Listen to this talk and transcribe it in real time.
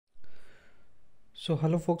So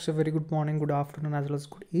hello folks, a very good morning, good afternoon, as well as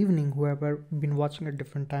good evening, whoever been watching a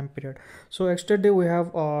different time period. So yesterday we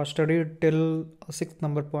have studied till sixth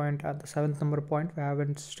number point, and the seventh number point we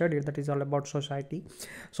haven't studied, that is all about society,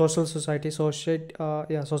 social society.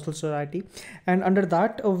 And under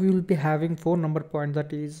that we will be having four number point,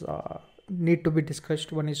 that is need to be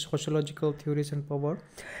discussed. One is sociological theories and power,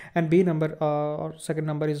 and B number or second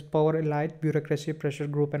number is power, elite, bureaucracy, pressure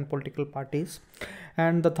group, and political parties.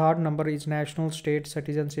 And the third number is national state,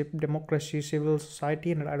 citizenship, democracy, civil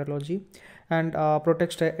society, and ideology. And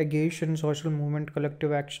protest, agitation, social movement,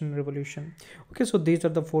 collective action, revolution. Okay, so these are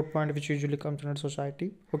the 4 points which usually comes under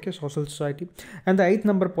society. Okay, social society. And the eighth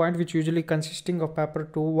number point, which usually consisting of paper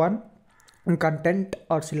 2 1 content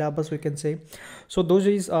or syllabus, we can say. So those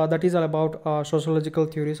is that is all about sociological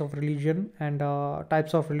theories of religion and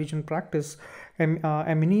types of religion practice,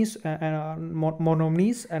 amenities and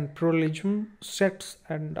monomnies and pluralism, sects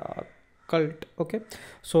and cult. Okay,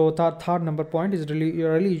 so the third number point is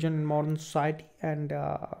religion in modern society, and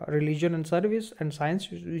religion and service and science,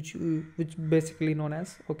 which basically known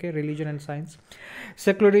as, okay, religion and science.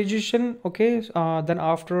 Secularization, okay, then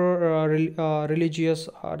after religious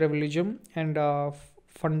revolution and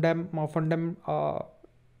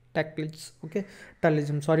tactics, okay,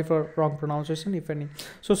 talism, sorry for wrong pronunciation if any.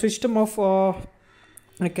 So system of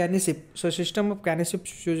caniship. So system of caniship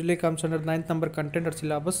usually comes under ninth number content or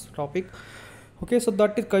syllabus topic. Okay, so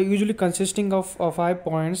that is usually consisting of 5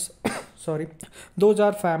 points. Sorry, those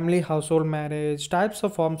are family, household, marriage, types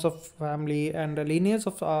of forms of family, and lineage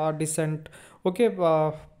of descent. Okay,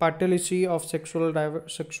 paternity of sexual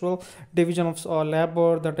division of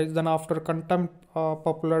labor. That is then after contempt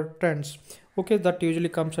popular trends. Okay, that usually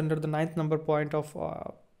comes under the ninth number point of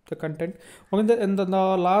the content. And the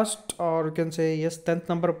last, or you can say yes, 10th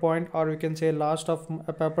number point, or you can say last of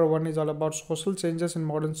paper 1 is all about social changes in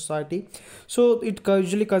modern society. So it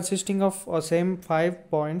usually consisting of same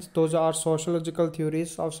 5 points. Those are sociological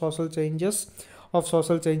theories of social changes,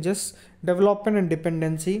 development and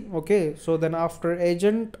dependency. Okay, so then after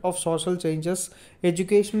agent of social changes,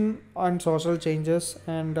 education and social changes,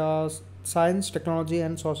 and science, technology,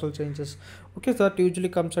 and social changes. Okay, so that usually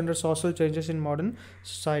comes under social changes in modern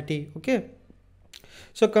society. Okay,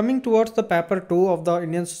 so coming towards the paper 2 of the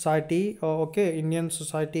Indian society, okay, Indian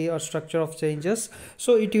society or structure of changes.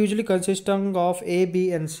 So it usually consisting of A,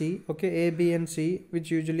 B, and C. Okay, A, B, and C,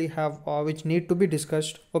 which usually have which need to be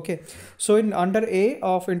discussed. Okay, so in under A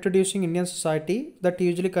of introducing Indian society, that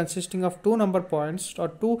usually consisting of two number points or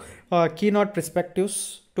two keynote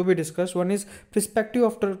perspectives to be discussed. One is perspective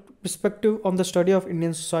on the study of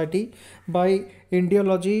Indian society by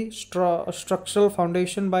Ideology, Structural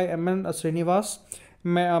Foundation by M.N. Srinivas,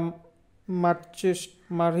 Marxist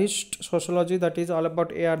Sociology, that is all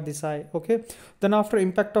about A.R. Desai. Okay, then after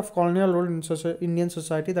impact of colonial rule in Indian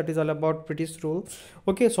society, that is all about British rule.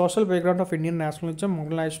 Okay, social background of Indian nationalism,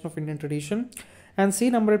 mobilization of Indian tradition, and C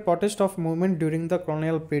number protest of movement during the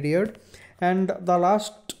colonial period. And the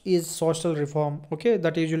last is social reform. Okay,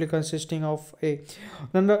 that usually consisting of A.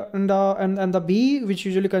 Then the B, which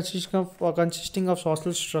usually consisting of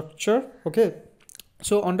social structure. Okay,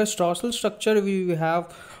 so under social structure we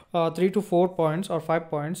have 3 to 4 points or 5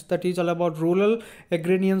 points, that is all about rural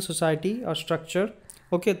agrarian society or structure.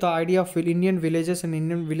 Okay, the idea of Indian villages and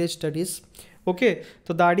Indian village studies. Okay,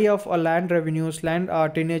 so the idea of land revenues, land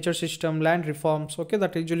teenager system, land reforms. Okay,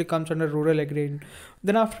 that usually comes under rural agrarian.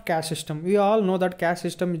 Then after caste system, we all know that caste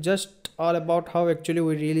system is just all about how actually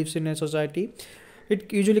we really live in a society.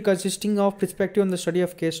 It usually consisting of perspective on the study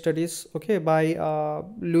of case studies. Okay, by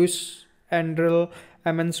Louis Andrel,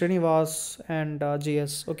 M.N. Srinivas, and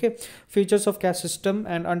GS. Okay, features of caste system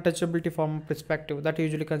and untouchability from perspective, that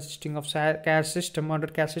usually consisting of caste system. Under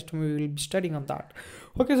caste system we will be studying on that.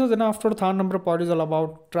 Okay, so then after the third number part is all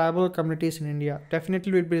about tribal communities in India.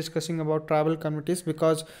 Definitely we'll be discussing about tribal communities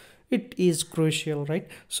because it is crucial, right?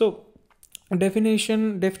 So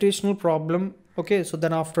definitional problem. Okay, so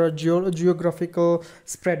then after geographical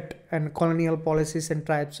spread and colonial policies and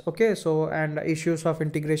tribes. Okay, so and issues of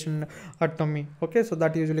integration autonomy. Okay, so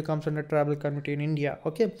that usually comes under tribal community in India.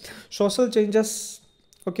 Okay, social changes.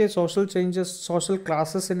 Okay, social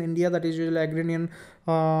classes in India, that is usually agrarian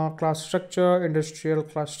class structure, industrial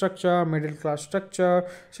class structure, middle class structure,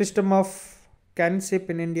 system of kinship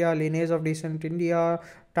in India, lineage of descent in India,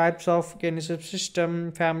 types of kinship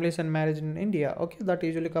system, families and marriage in India. Okay, that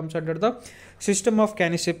usually comes under the system of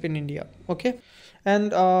kinship in India. Okay,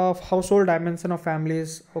 and household dimension of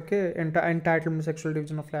families. Okay, entitlement, sexual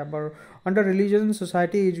division of labor. Under religion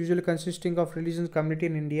society is usually consisting of religions community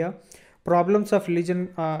in India, Problems of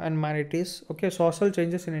religion and minorities. Okay, social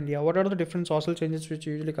changes in India. What are the different social changes which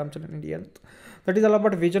usually comes in India? That is all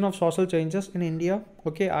about vision of social changes in India.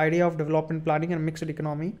 Okay, idea of development planning and mixed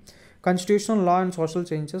economy, constitutional law and social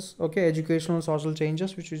changes. Okay, educational social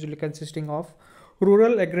changes which usually consisting of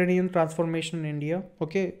rural agrarian transformation in India.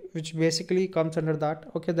 Okay, which basically comes under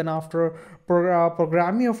that. Okay, then after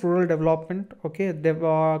programming of rural development. Okay,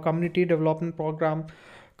 community development program,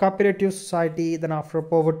 cooperative society, then after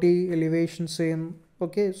poverty elevation same.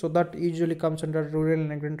 Okay, so that usually comes under rural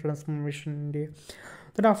and agrarian transformation in India.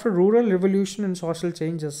 Then after rural revolution and social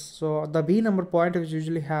changes, so the B number point is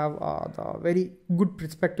usually have the very good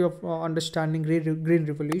perspective of understanding green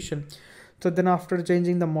revolution. So then after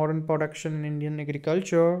changing the modern production in Indian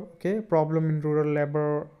agriculture, okay, problem in rural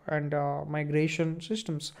labor and migration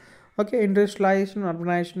systems. Okay, industrialization,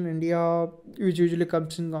 urbanization in India, which usually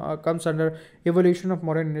comes under evolution of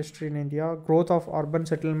modern industry in India, growth of urban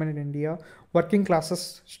settlement in India, working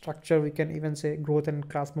classes structure, we can even say growth and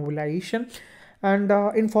class mobilization, and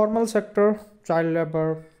informal sector, child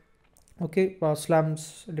labor. Okay,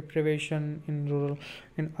 slums, deprivation in rural,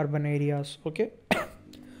 in urban areas. Okay,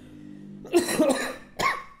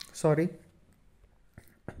 sorry.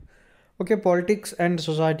 Okay, politics and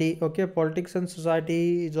society. Okay, politics and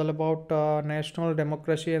society is all about national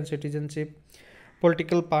democracy and citizenship,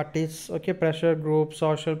 political parties. Okay, pressure groups,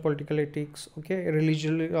 social political ethics. Okay,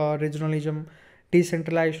 regionalism,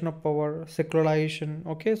 decentralization of power, secularization.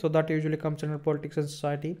 Okay, so that usually comes under politics and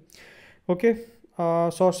society. Okay,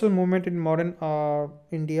 social movement in modern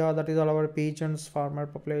India, that is all our peasants, farmer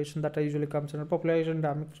population, that usually comes under population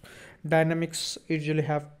dynamics usually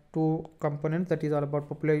have two components, that is all about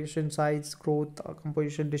population size, growth,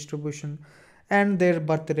 composition, distribution, and their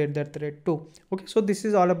birth rate, death rate too. Okay, so this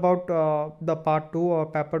is all about the part 2 or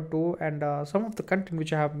paper 2, and some of the content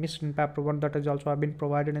which I have missed in paper 1, that has also have been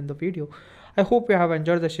provided in the video. I hope you have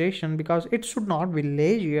enjoyed the session, because it should not be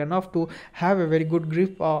lazy enough to have a very good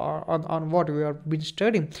grip on what we have been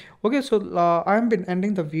studying. Okay, so I have been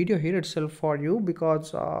ending the video here itself for you,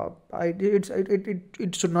 because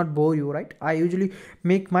it should not bore you, right? I usually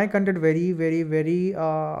make my content very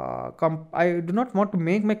I do not want to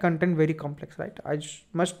make my content very complex, right?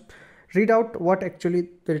 Must read out what actually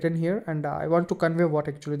written here, and I want to convey what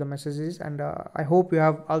actually the message is, and I hope you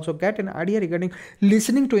have also get an idea regarding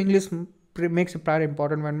listening to English makes a part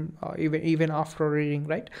important when even after reading,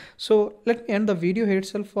 right? So let me end the video here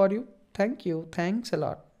itself for you. Thank you, thanks a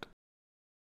lot.